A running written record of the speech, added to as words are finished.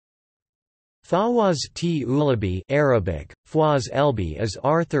Fawwaz T. Ulaby Arabic, Fawwaz Elbi is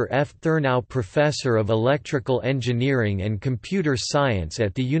Arthur F. Thurnow Professor of Electrical Engineering and Computer Science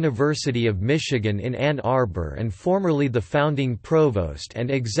at the University of Michigan in Ann Arbor and formerly the founding Provost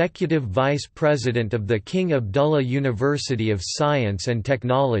and Executive Vice President of the King Abdullah University of Science and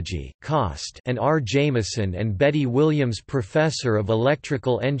Technology and R. Jameson and Betty Williams Professor of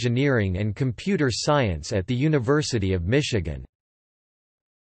Electrical Engineering and Computer Science at the University of Michigan.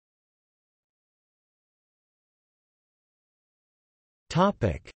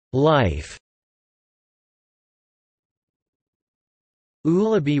 Life.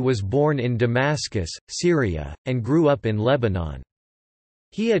 Ulaby was born in Damascus, Syria, and grew up in Lebanon.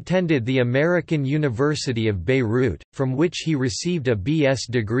 He attended the American University of Beirut, from which he received a B.S.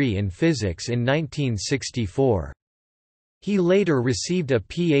 degree in physics in 1964. He later received a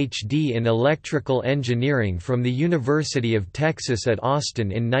Ph.D. in electrical engineering from the University of Texas at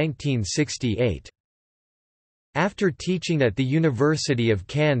Austin in 1968. After teaching at the University of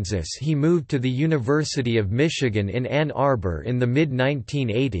Kansas, he moved to the University of Michigan in Ann Arbor in the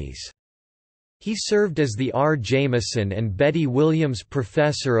mid-1980s. He served as the R. Jameson and Betty Williams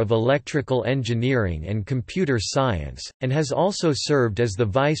Professor of Electrical Engineering and Computer Science, and has also served as the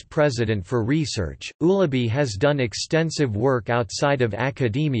Vice President for Research. Ulaby has done extensive work outside of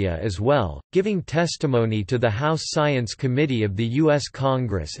academia as well, giving testimony to the House Science Committee of the U.S.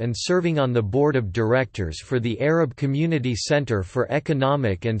 Congress and serving on the Board of Directors for the Arab Community Center for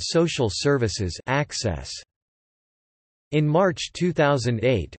Economic and Social Services (ACCESS). In March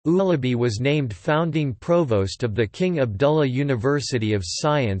 2008, Ulaby was named founding provost of the King Abdullah University of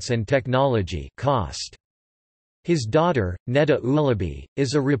Science and Technology (KAUST). His daughter, Neda Ulaby,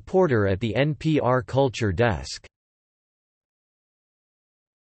 is a reporter at the NPR Culture Desk.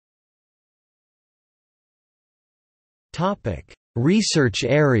 Research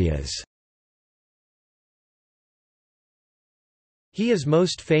areas. He is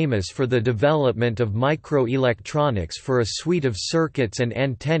most famous for the development of microelectronics for a suite of circuits and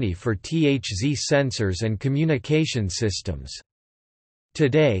antennae for THZ sensors and communication systems.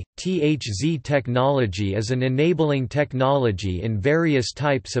 Today, THZ technology is an enabling technology in various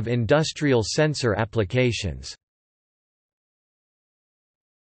types of industrial sensor applications.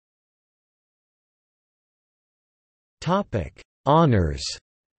 Honors.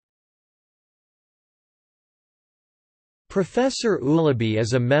 Professor Ulaby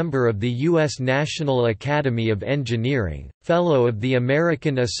is a member of the U.S. National Academy of Engineering, Fellow of the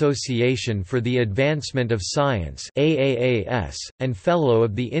American Association for the Advancement of Science (AAAS), and Fellow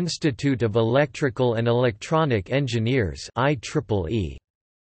of the Institute of Electrical and Electronic Engineers (IEEE).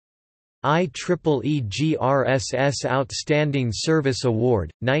 IEEE GRSS Outstanding Service Award,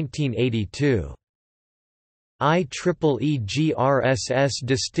 1982. IEEE GRSS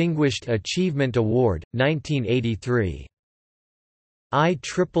Distinguished Achievement Award, 1983.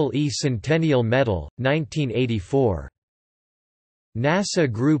 IEEE Centennial Medal, 1984. NASA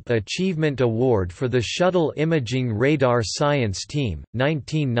Group Achievement Award for the Shuttle Imaging Radar Science Team,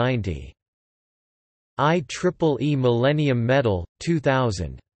 1990. IEEE Millennium Medal,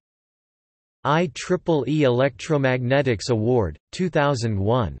 2000. IEEE Electromagnetics Award,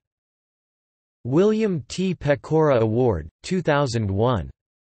 2001. William T. Pecora Award, 2001.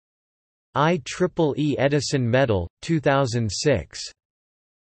 IEEE Edison Medal, 2006.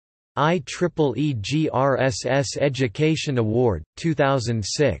 IEEE GRSS Education Award,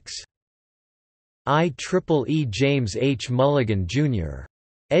 2006. IEEE James H. Mulligan, Jr.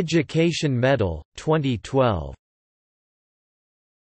 Education Medal, 2012.